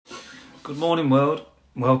Good morning, world.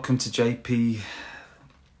 Welcome to JP.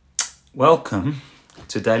 Welcome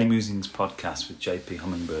to Daily Musings podcast with JP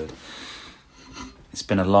Hummingbird. It's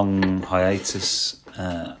been a long hiatus.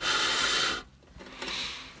 I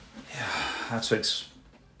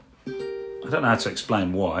don't know how to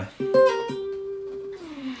explain why.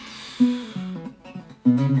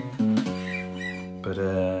 But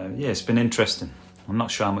it's been interesting. I'm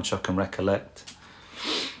not sure how much I can recollect.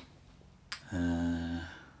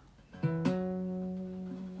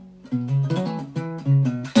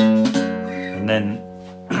 And then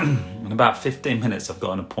in about 15 minutes I've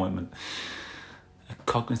got an appointment. A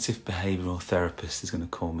cognitive behavioural therapist is going to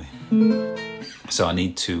call me. So I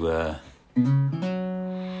need to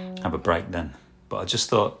have a break then. But I just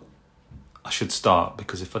thought I should start,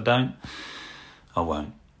 because if I don't, I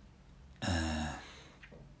won't.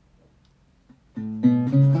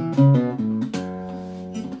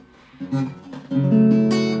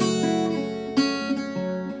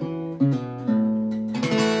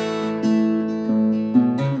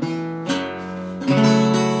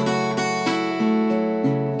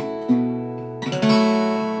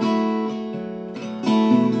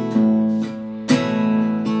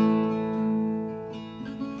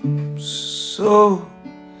 So,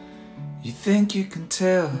 you think you can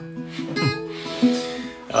tell?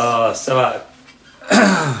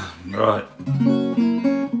 Right.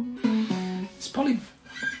 It's probably...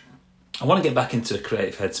 I want to get back into a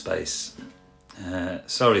creative headspace.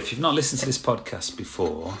 Sorry, if you've not listened to this podcast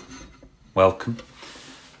before, welcome.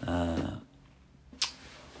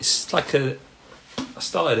 It's like I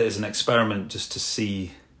started it as an experiment just to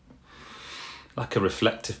see, like a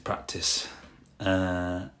reflective practice.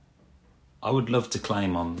 I would love to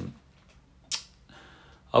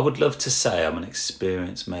say I'm an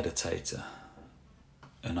experienced meditator,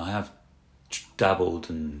 and I have dabbled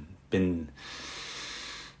and been,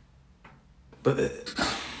 but the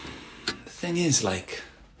thing is, like,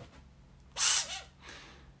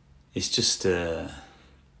 it's just the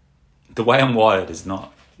way I'm wired it's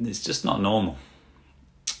just not normal,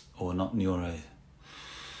 or not neurotypical,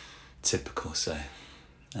 say,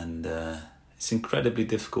 and it's incredibly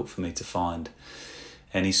difficult for me to find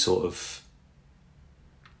any sort of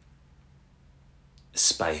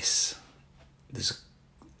space. There's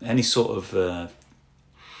any sort of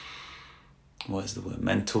what is the word?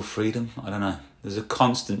 Mental freedom? I don't know. There's a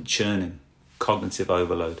constant churning, cognitive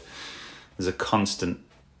overload. There's a constant,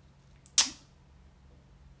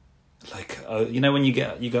 like, when you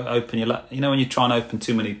go open your when you try and open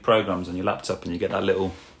too many programs on your laptop and you get that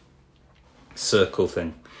little circle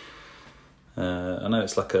thing. I know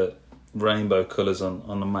it's like a rainbow colours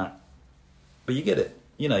on the mat, but you get it.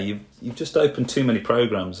 You've just opened too many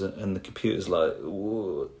programs and the computer's like,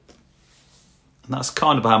 whoa. And that's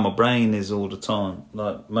kind of how my brain is all the time,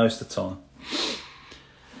 like most of the time.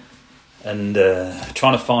 And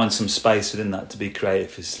trying to find some space within that to be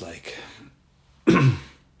creative is like, and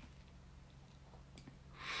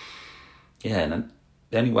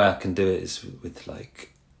the only way I can do it is with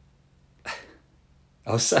like,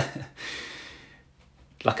 I was saying,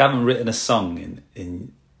 like, I haven't written a song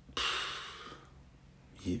in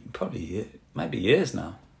probably maybe years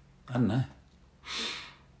now. I don't know.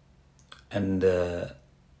 And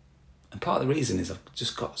part of the reason is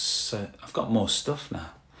I've got more stuff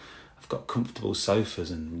now. I've got comfortable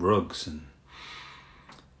sofas and rugs, and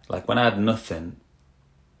like when I had nothing.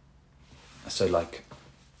 So like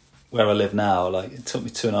where I live now, like it took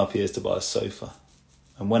me 2.5 years to buy a sofa,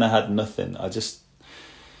 and when I had nothing, I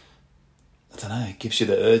don't know, it gives you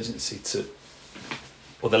the urgency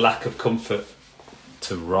or the lack of comfort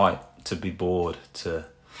to write, to be bored,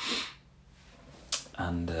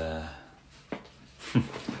 and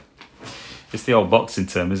it's the old boxing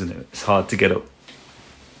term, isn't it? It's hard to get up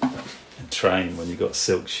and train when you've got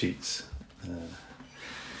silk sheets.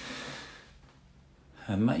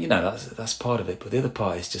 And that's part of it, but the other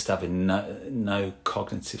part is just having no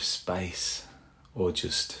cognitive space, or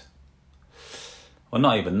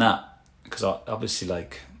not even that. Because obviously,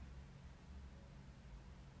 like,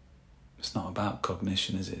 it's not about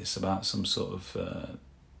cognition, is it? It's about some sort of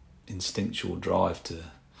instinctual drive to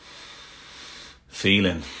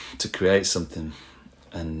feeling, to create something.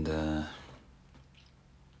 And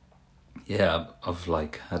I've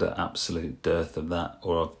like had an absolute dearth of that,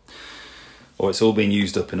 or it's all been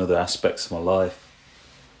used up in other aspects of my life.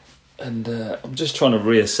 And I'm just trying to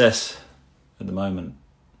reassess at the moment.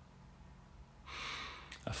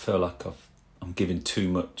 I feel like I'm giving too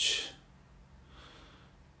much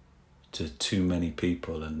to too many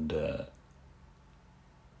people, and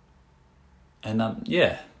I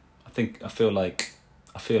feel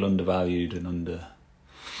undervalued and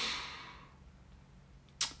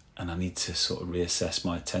I need to sort of reassess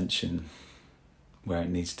my attention where it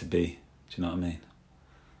needs to be. Do you know what I mean?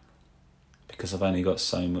 Because I've only got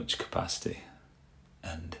so much capacity,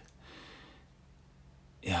 and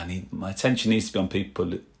my attention needs to be on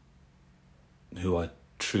people who I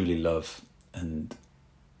truly love, and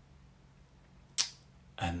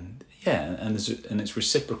it's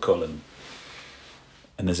reciprocal, and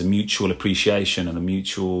there's a mutual appreciation and a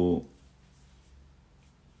mutual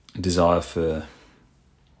desire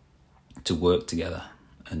to work together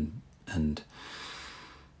and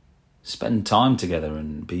spend time together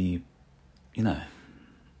and be, I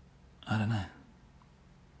don't know.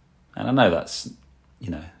 And I know that's,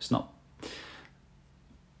 it's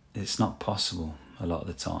not possible a lot of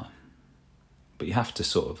the time, but you have to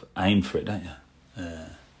sort of aim for it, don't you?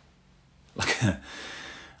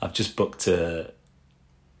 I've just booked a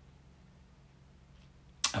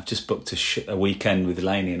weekend with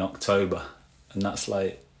Lainey in October, and that's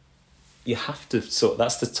like, you have to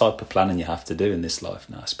that's the type of planning you have to do in this life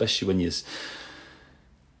now, especially when you're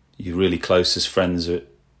really close as friends are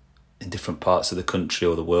in different parts of the country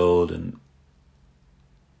or the world, and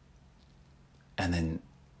then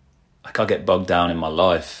like I get bogged down in my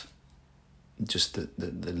life, just the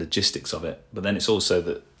logistics of it, but then it's also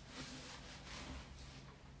that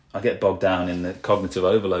I get bogged down in the cognitive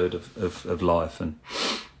overload of life. And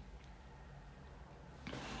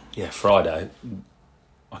Friday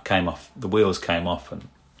the wheels came off, and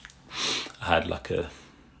I had like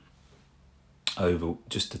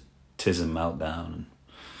just a tism meltdown,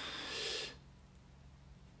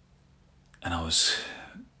 and I was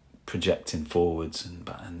projecting forwards, and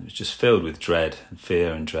it was just filled with dread and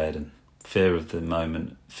fear and fear of the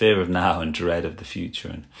moment, fear of now, and dread of the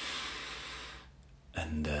future,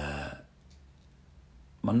 and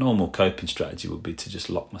my normal coping strategy would be to just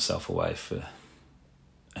lock myself away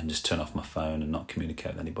and just turn off my phone and not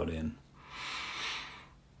communicate with anybody, and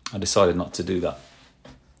I decided not to do that.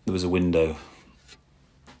 There was a window,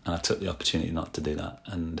 and I took the opportunity not to do that,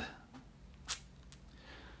 and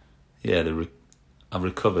I've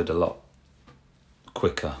recovered a lot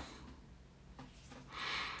quicker,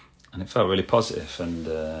 and it felt really positive, and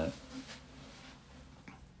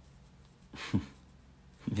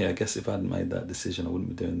I guess if I hadn't made that decision, I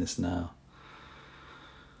wouldn't be doing this now.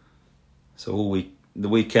 So the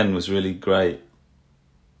weekend was really great.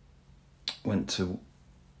 Went to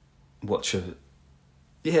watch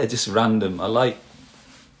just random. I like.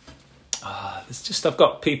 It's just I've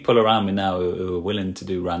got people around me now who are willing to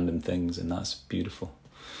do random things, and that's beautiful.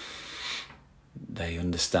 They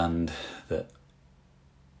understand that.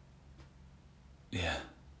 I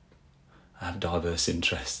have diverse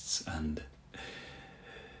interests, and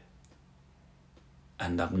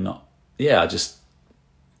I'm not.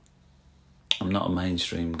 I'm not a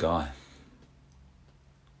mainstream guy.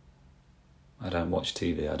 I don't watch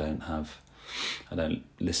TV. I don't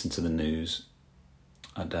listen to the news.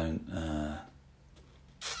 I don't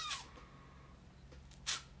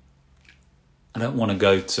want to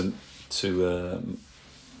go to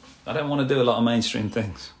I don't want to do a lot of mainstream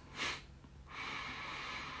things.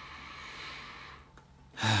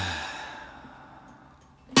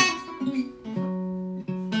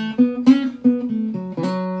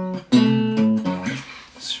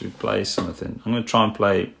 Should we play something? I'm going to try and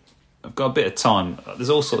play. I've got a bit of time. There's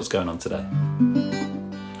all sorts going on today.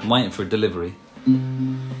 I'm waiting for a delivery,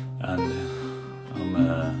 and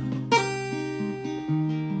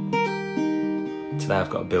today I've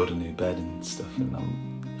got to build a new bed and stuff, and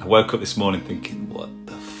I woke up this morning thinking, what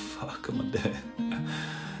the fuck am I doing?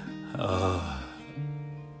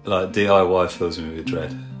 Like DIY fills me with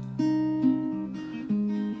dread.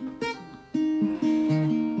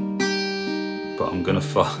 But I'm gonna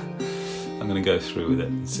go through with it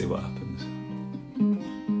and see what happens.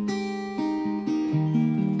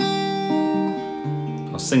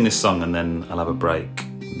 I'll sing this song and then I'll have a break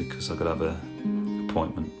because I've got to have an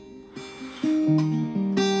appointment.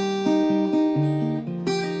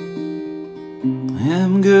 I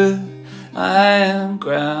am good, I am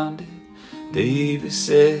grounded. David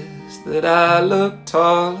says that I look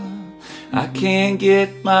taller. I can't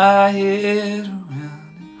get my head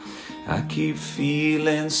around it. I keep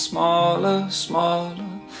feeling smaller.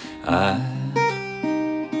 I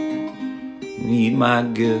need my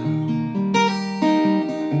girl.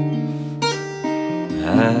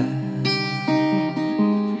 I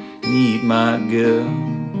need my girl.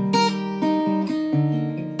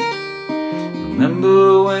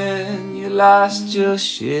 Remember when you lost your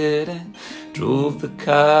shit and drove the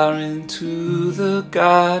car into the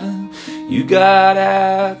garden? You got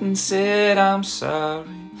out and said, I'm sorry,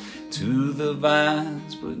 to the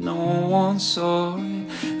vines, but no one's sorry.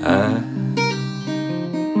 I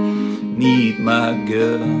need my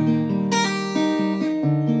girl.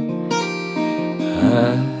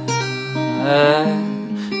 I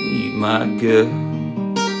need my girl.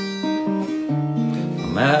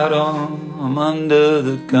 I'm under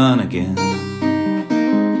the gun again.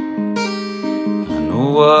 I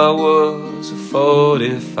know I was a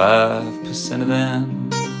 45% of them.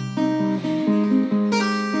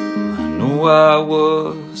 I know I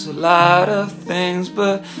was a lot of things,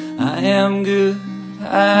 but I am good,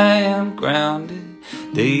 I am grounded.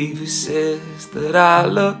 Davy says that I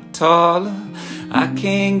look taller. I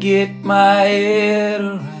can't get my head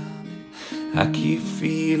around it. I keep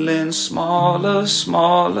feeling smaller,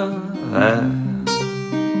 smaller. I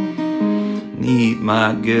need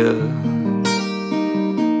my girl.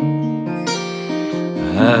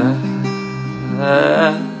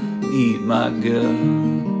 I need my girl.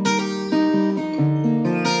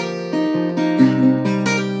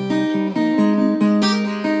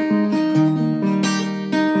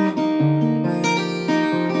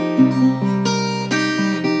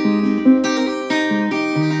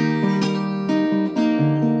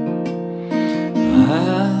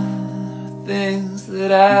 Things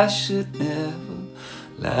that I should never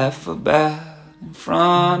laugh about in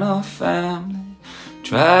front of family.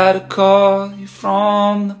 Try to call you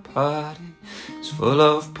from the party. It's full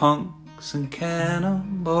of punks and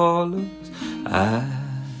cannonballers. I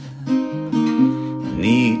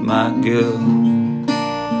need my girl.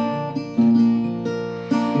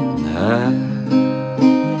 I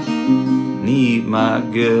need my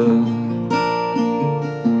girl.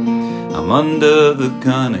 I'm under the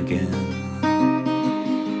gun again.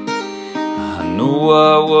 I know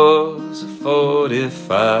I was a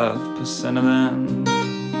 45% of them.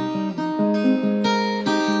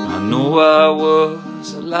 I know I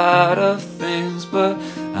was a lot of things, but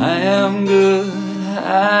I am good,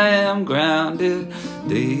 I am grounded.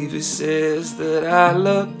 Davy says that I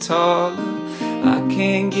look taller. I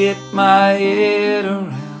can't get my head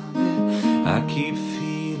around it. I keep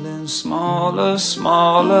feeling smaller,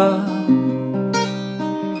 smaller.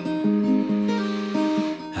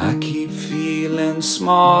 I keep feeling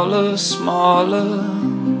smaller, smaller.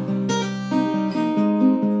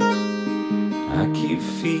 I keep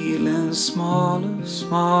feeling smaller,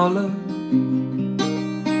 smaller.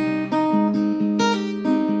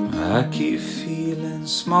 I keep feeling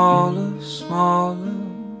smaller, smaller.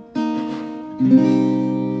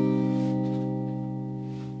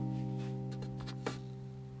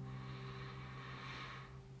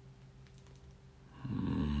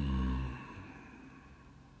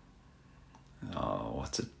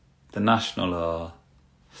 The National are...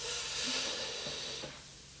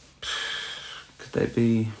 Could they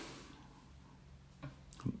be...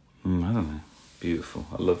 I don't know. Beautiful.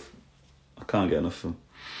 I can't get enough of them.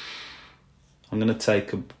 I'm going to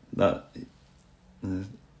take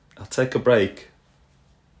I'll take a break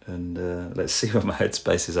and let's see where my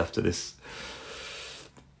headspace is after this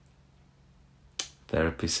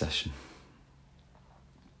therapy session.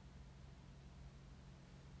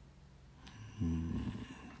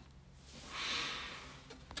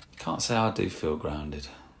 Can't say I do feel grounded.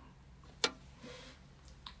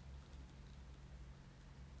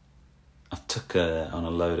 I took on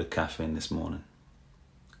a load of caffeine this morning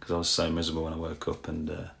because I was so miserable when I woke up,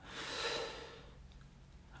 and I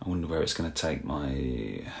wonder where it's going to take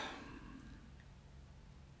my...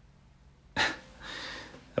 I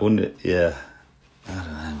don't know,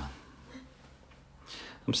 man.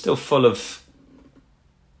 I'm still full of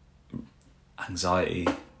anxiety,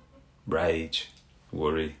 rage,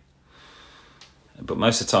 worry. But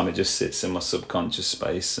most of the time it just sits in my subconscious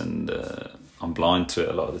space, and I'm blind to it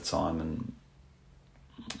a lot of the time, and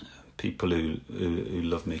people who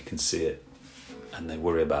love me can see it and they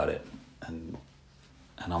worry about it, and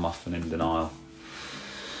I'm often in denial.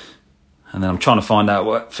 And then I'm trying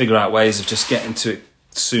to figure out ways of just getting to it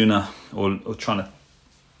sooner, or trying to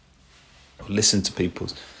listen to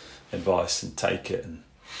people's advice and take it, and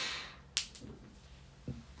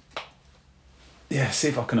see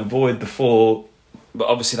if I can avoid the fall. But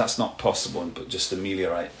obviously that's not possible, but just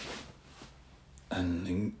ameliorate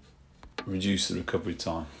and reduce the recovery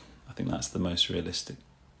time. I think that's the most realistic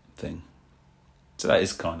thing. So that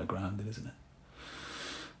is kind of grounded, isn't it?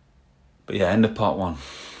 But yeah, end of part 1.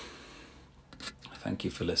 Thank you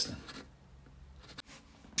for listening.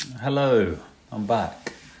 Hello, I'm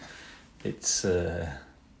back. It's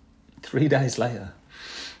 3 days later.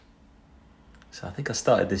 So I think I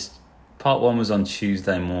started this. Part 1 was on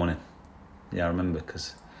Tuesday morning. Yeah, I remember,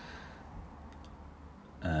 because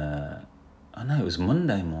I know it was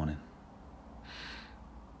Monday morning.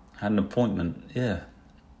 I had an appointment, yeah.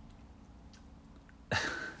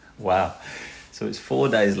 Wow. So it's 4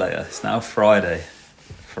 days later. It's now Friday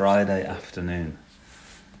afternoon.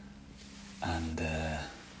 And,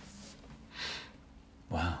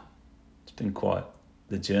 wow, it's been quite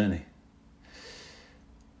the journey.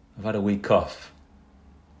 I've had a week off.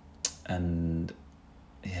 And,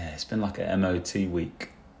 yeah, it's been like a M.O.T. week.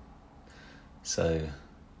 So,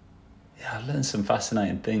 yeah, I learned some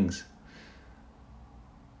fascinating things.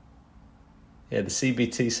 Yeah, the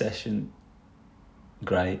CBT session,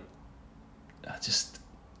 great. I just,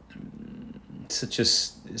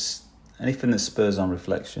 it's anything that spurs on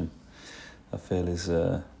reflection, I feel is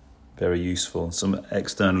very useful. Some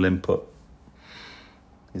external input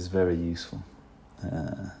is very useful.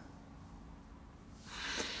 I'd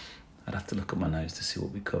have to look at my notes to see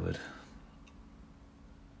what we covered.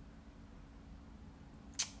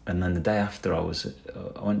 And then the day after, I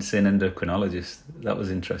went to see an endocrinologist. That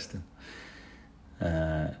was interesting.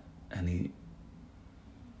 And he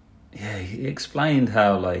explained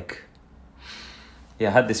how, like, I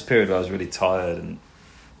had this period where I was really tired,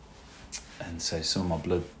 and so some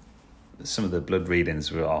of the blood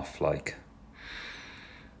readings were off, like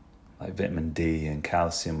vitamin D and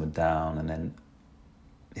calcium were down, and then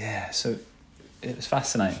so it was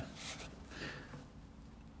fascinating.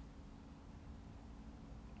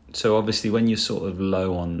 So obviously when you're sort of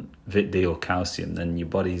low on Vit D or calcium, then your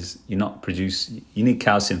body's, you need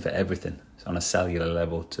calcium for everything. It's on a cellular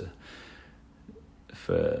level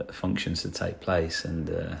for functions to take place. And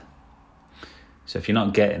so if you're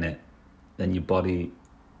not getting it, then your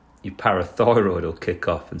parathyroid will kick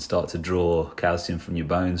off and start to draw calcium from your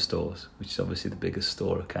bone stores, which is obviously the biggest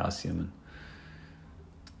store of calcium.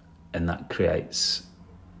 And that creates,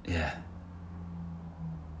 and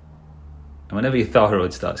whenever your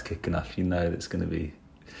thyroid starts kicking off, you know there's going to be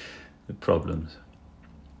problems.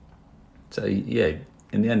 So, in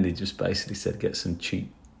the end, he just basically said, get some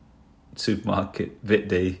cheap supermarket Vit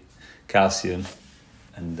D, calcium,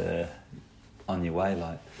 and on your way,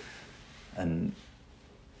 like. And,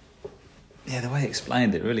 the way he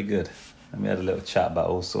explained it, really good. And we had a little chat about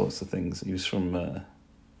all sorts of things. He was from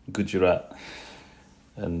Gujarat.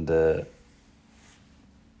 And, I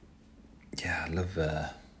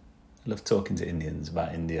love talking to Indians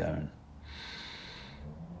about India, and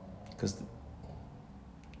because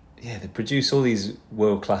they produce all these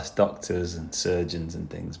world-class doctors and surgeons and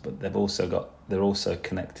things, but they're also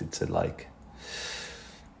connected to like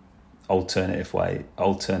alternative way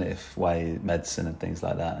medicine and things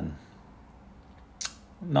like that, and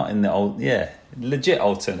not in the legit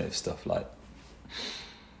alternative stuff like.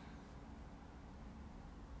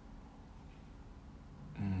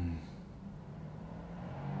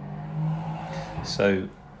 So,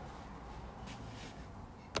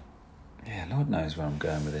 Lord knows where I'm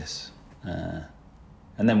going with this. And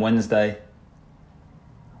then Wednesday.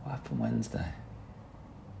 What happened Wednesday?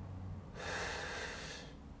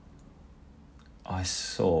 I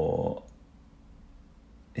saw...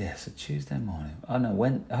 so Tuesday morning. Oh, no,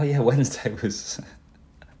 Wednesday was...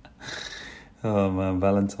 oh, man,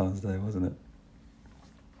 Valentine's Day, wasn't it?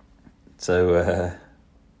 So,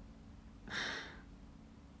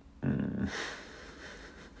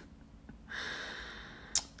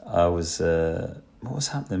 I was what was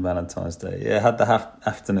happening Valentine's Day? I had the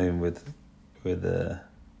afternoon with my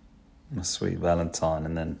sweet Valentine,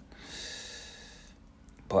 and then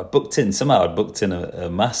but I'd booked in a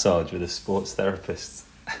massage with a sports therapist.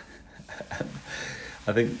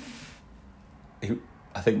 I think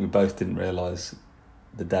we both didn't realise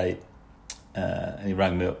the date, and he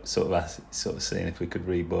rang me up, sort of seeing if we could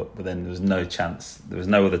rebook, but then there was no chance. There was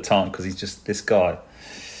no other time because this guy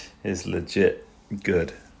is legit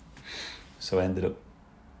good. So I ended up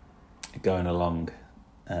going along,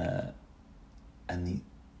 and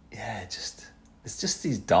it's just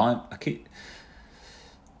these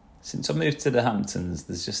since I moved to the Hamptons,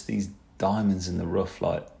 there's just these diamonds in the rough,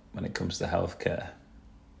 like when it comes to healthcare,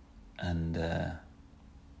 and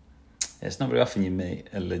it's not very often you meet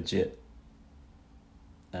a legit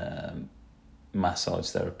massage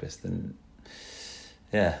therapist, and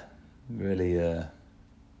really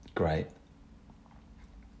great.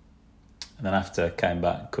 And then after I came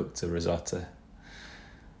back and cooked a risotto. I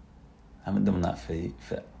haven't done that for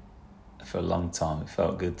a long time. It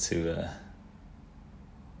felt good to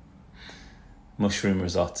mushroom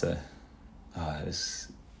risotto. I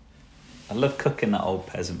love cooking that old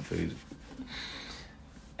peasant food.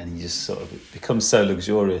 And you just sort of, it becomes so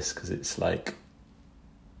luxurious because it's like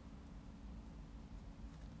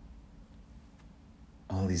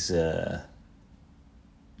all these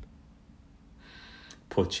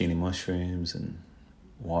porcini mushrooms and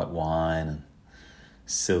white wine and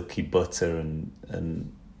silky butter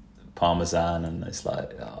and parmesan, and it's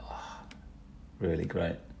like, really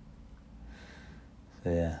great.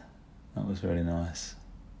 So yeah, that was really nice.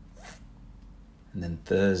 And then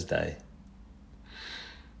Thursday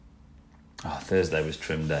was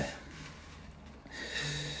trim day.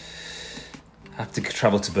 I have to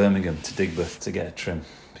travel to Birmingham to Digbeth to get a trim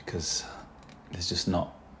because there's just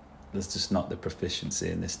not the proficiency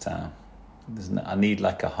in this town. I need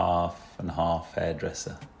like a half and half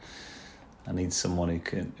hairdresser. I need someone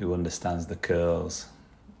who understands the curls,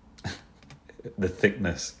 the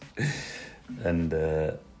thickness, and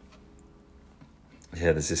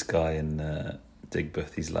there's this guy in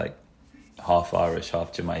Digbeth. He's like half Irish,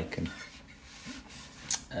 half Jamaican,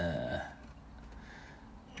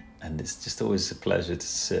 and it's just always a pleasure to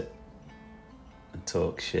sit and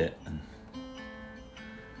talk shit and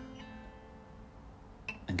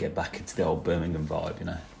get back into the old Birmingham vibe, you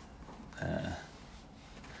know.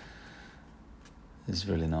 It's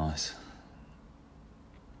really nice.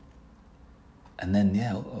 And then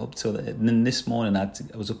up till and then this morning I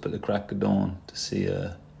was up at the crack of dawn to see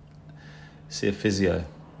a physio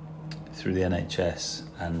through the NHS,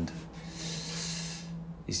 and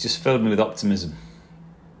he's just filled me with optimism.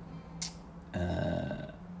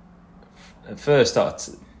 At first, you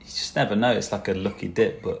just never know. It's like a lucky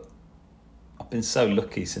dip, but I've been so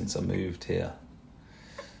lucky since I moved here.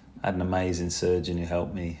 I had an amazing surgeon who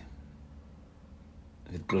helped me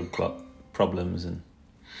with blood clot problems, and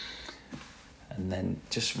then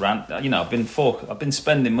just ran. I've been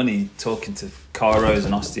spending money talking to chiros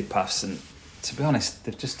and osteopaths, and to be honest,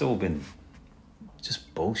 they've just all been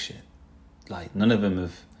just bullshit. Like none of them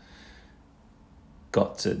have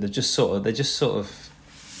got to. They're just sort of.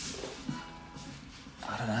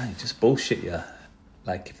 I don't know, just bullshit. Yeah,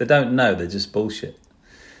 like if they don't know, they're just bullshit,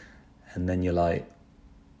 and then you're like,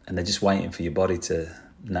 and they're just waiting for your body to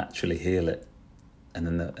naturally heal it,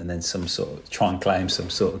 and then some sort of try and claim some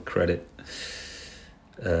sort of credit.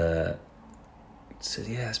 So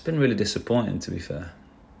yeah, it's been really disappointing, to be fair.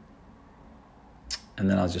 And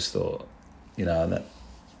then I just thought, that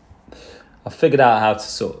I figured out how to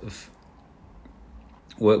sort of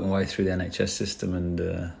work my way through the NHS system,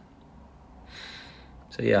 and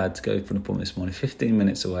so yeah, I had to go for an appointment this morning, 15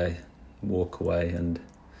 minutes away, walk away, and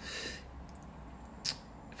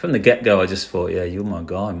from the get-go I just thought, yeah, you're my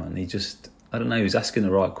guy, man. He was asking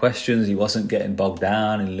the right questions, he wasn't getting bogged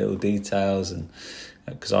down in little details, and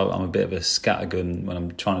because I'm a bit of a scattergun when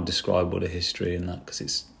I'm trying to describe all the history and that, because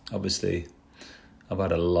it's obviously I've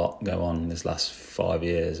had a lot go on this last 5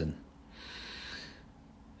 years, and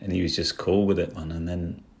he was just cool with it, man. And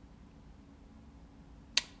then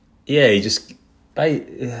he just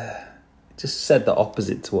said the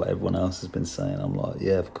opposite to what everyone else has been saying. I'm like,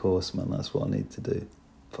 yeah, of course, man, that's what I need to do.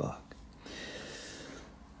 Fuck.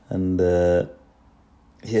 And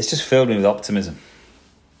it's just filled me with optimism.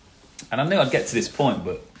 And I knew I'd get to this point,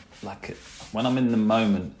 but like when I'm in the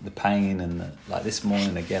moment, the pain, and like this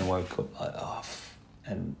morning again, woke up like,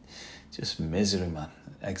 and just misery, man,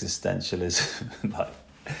 existentialism, like,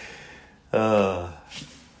 and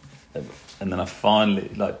then I finally,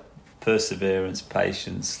 like, perseverance,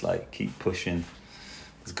 patience, like keep pushing.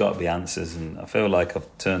 There's got to be answers, and I feel like I've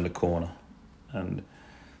turned the corner, and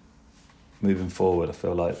moving forward, I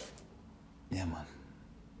feel like, yeah, man,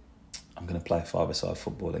 I'm going to play five-a-side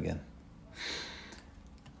football again.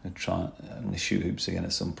 I'm going to shoot hoops again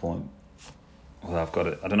at some point. Well, I've got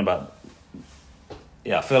it. I don't know about.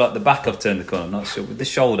 Yeah, I feel like the back I've turned the corner. I'm not sure with the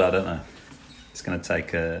shoulder. I don't know. It's going to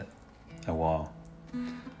take a while.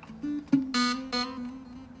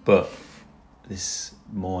 But this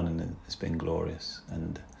morning has been glorious,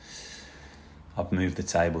 and I've moved the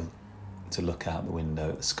table to look out the window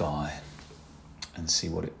at the sky and see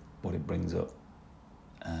what it brings up.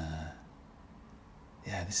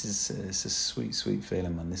 It's a sweet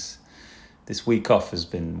feeling, man. This week off has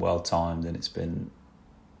been well timed, and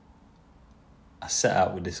I set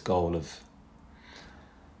out with this goal of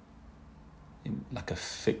like a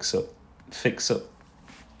fix up,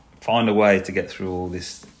 find a way to get through all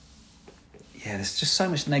this. Yeah, there's just so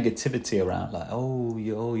much negativity around. Like,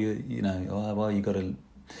 you got to.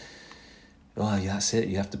 Oh, yeah, that's it.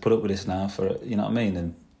 You have to put up with this now for, you know what I mean?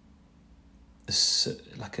 And it's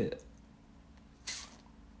like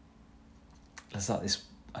there's like this.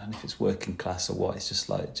 I don't know if it's working class or what. It's just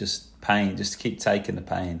like pain. Just keep taking the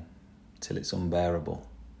pain till it's unbearable.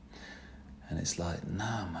 And it's like,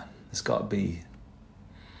 nah, man. There's got to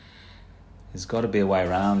be a way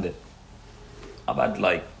around it. I've had,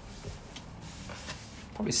 like,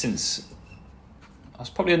 probably since was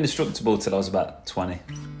probably indestructible till I was about 20,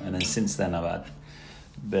 and then since then I've had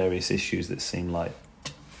various issues that seem like,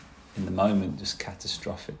 in the moment, just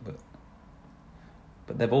catastrophic, but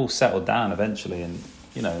they've all settled down eventually, and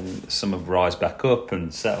some have rise back up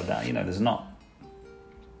and settled down.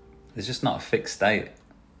 There's just not a fixed state,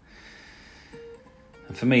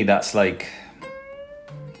 and for me that's like,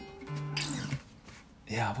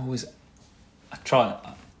 I try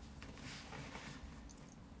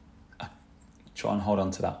and hold on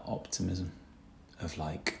to that optimism of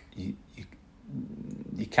like you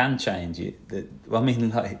can change it. Like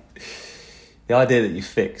the idea that you're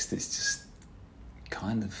fixed, it's just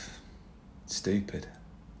kind of stupid,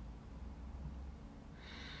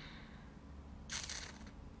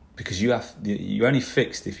 because you're only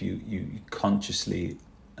fixed if you consciously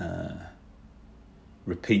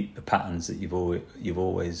repeat the patterns that you've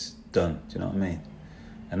always done. Do you know what I mean?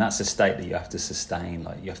 And that's a state that you have to sustain.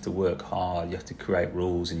 Like, you have to work hard, you have to create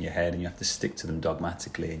rules in your head, and you have to stick to them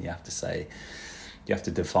dogmatically, and you have to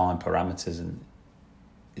define parameters, and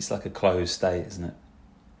it's like a closed state, isn't it?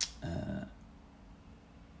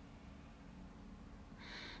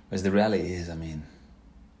 Whereas the reality is,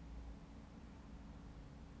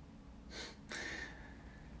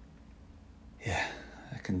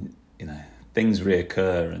 things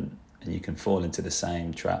reoccur, and you can fall into the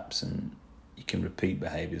same traps, and you can repeat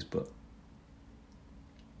behaviours, but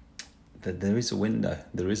there is a window.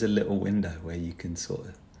 There is a little window where you can sort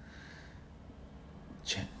of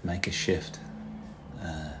make a shift.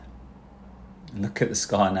 Look at the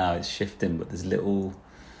sky now; it's shifting, but there's little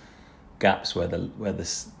gaps where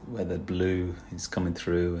the blue is coming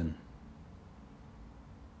through, and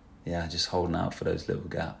just holding out for those little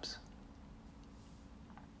gaps.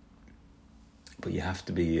 But you have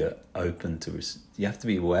to be open to. You have to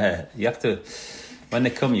be aware. You have to, when they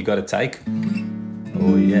come, you got to take them.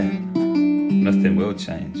 Oh yeah, nothing will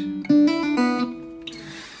change.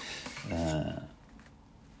 Man.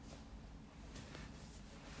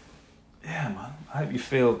 I hope you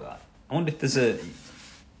feel. I wonder if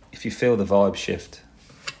you feel the vibe shift.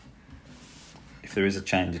 If there is a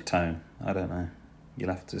change of tone, I don't know. You'll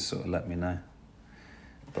have to sort of let me know.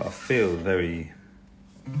 But I feel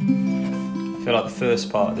like the first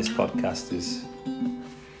part of this podcast is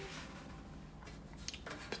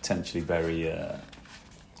potentially very... I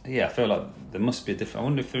feel like there must be a different... I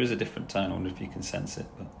wonder if there is a different tone. I wonder if you can sense it.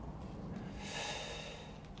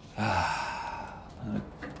 But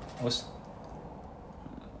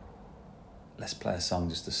let's play a song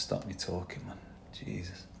just to stop me talking, man.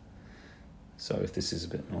 Jesus. Sorry if this is a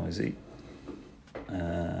bit noisy.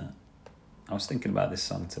 I was thinking about this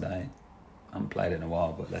song today. I haven't played it in a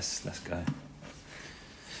while, but let's go.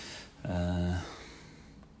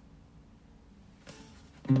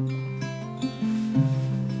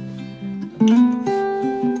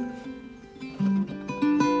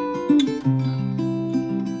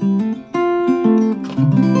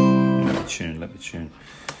 Let me tune.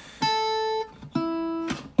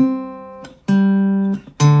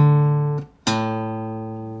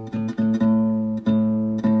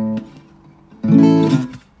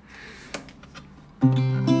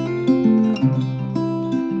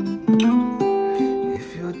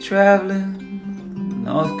 Traveling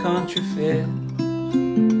North Country Fair,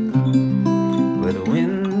 where the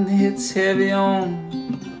wind hits heavy on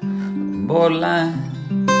the borderline.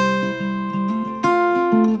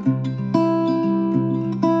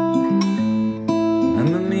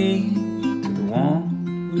 Remember me to the one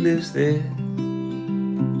who lives there.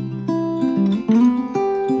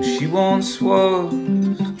 She once was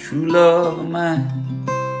a true love of mine.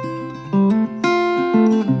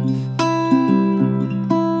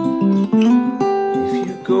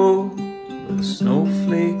 Where the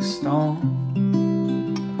snowflakes storm,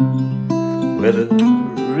 where the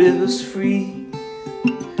rivers freeze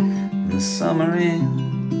in the summer end,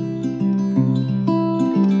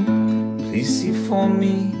 please see for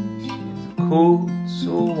me a coat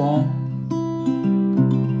so warm.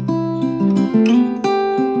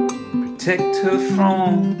 Protect her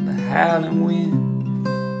from the howling wind.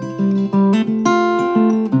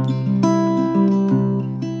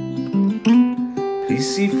 Please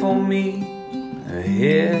see for me her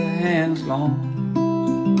hair hands long.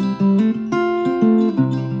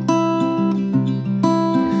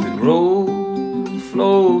 If it rolls and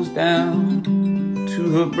flows down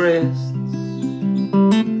to her breasts,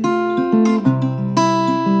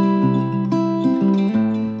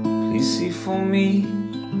 please see for me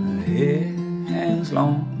her hair hands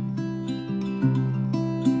long.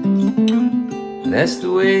 That's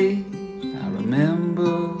the way I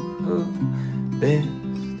remember her best.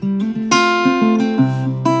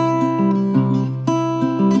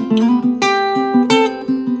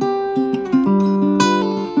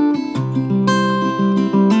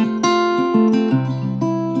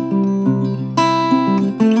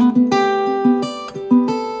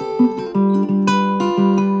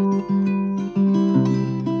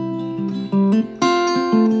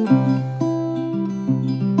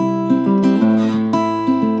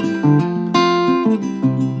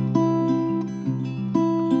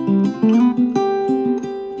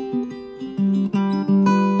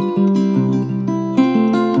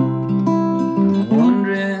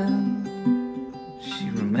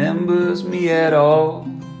 at all.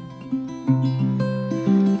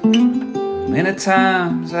 Many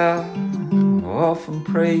times I often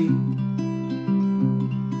pray in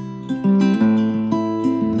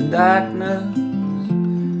the darkness of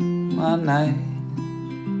my night,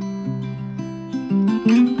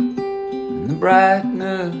 in the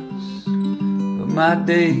brightness of my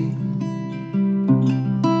day.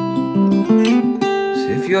 So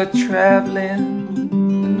if you're traveling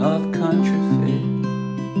the North Country Fair,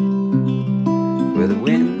 where the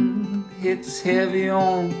wind hits heavy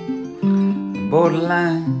on the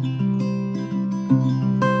borderline,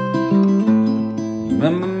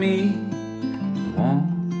 remember me, the one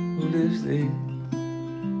who lives there.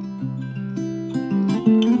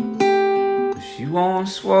 But she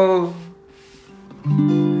once was a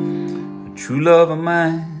true love of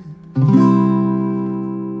mine.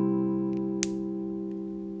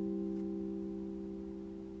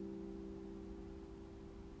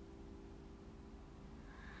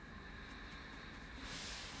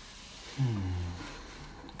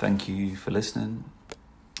 Thank you for listening.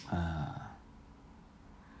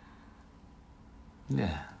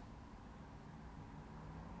 Yeah.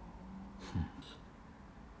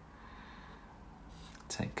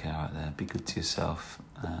 Take care out there. Be good to yourself.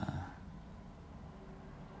 And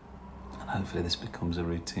hopefully this becomes a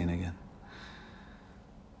routine again.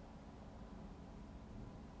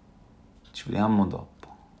 Ci vediamo dopo.